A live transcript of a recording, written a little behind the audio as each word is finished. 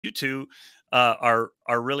You two are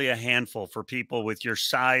really a handful for people with your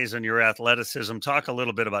size and your athleticism. Talk a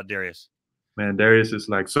little bit about Darius. Man, Darius is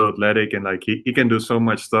like so athletic and like he can do so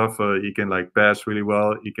much stuff. He can like pass really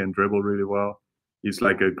well. He can dribble really well. He's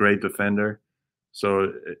like a great defender.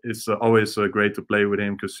 So it's always great to play with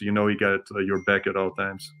him because you know he got your back at all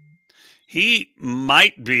times. He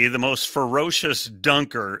might be the most ferocious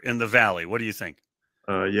dunker in the Valley. What do you think?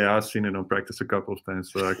 Yeah, I've seen it on practice a couple of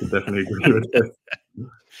times, so I can definitely agree with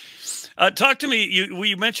that. Talk to me.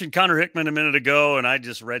 You mentioned Connor Hickman a minute ago, and I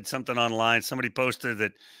just read something online. Somebody posted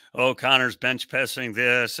that, oh, Connor's bench pressing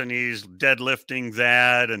this and he's deadlifting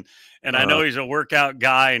that, and I know Uh, he's a workout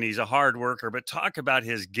guy and he's a hard worker. But talk about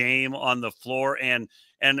his game on the floor and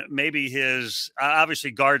maybe his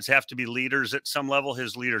obviously guards have to be leaders at some level.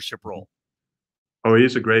 His leadership role. oh,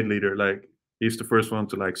 he's a great leader. Like he's the first one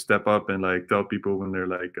to like step up and like tell people when they're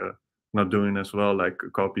like not doing as well, like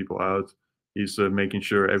call people out. He's making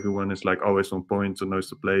sure everyone is like always on point and knows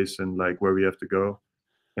the place and like where we have to go.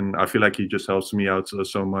 And I feel like he just helps me out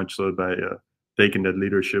so much by taking that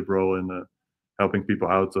leadership role and helping people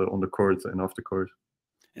out on the court and off the court.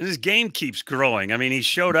 And his game keeps growing. I mean, he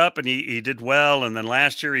showed up and he did well, and then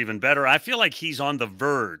last year even better. I feel like he's on the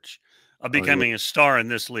verge of Oh yeah, becoming a star in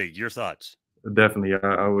this league. Your thoughts? definitely.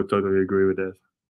 I would totally agree with that.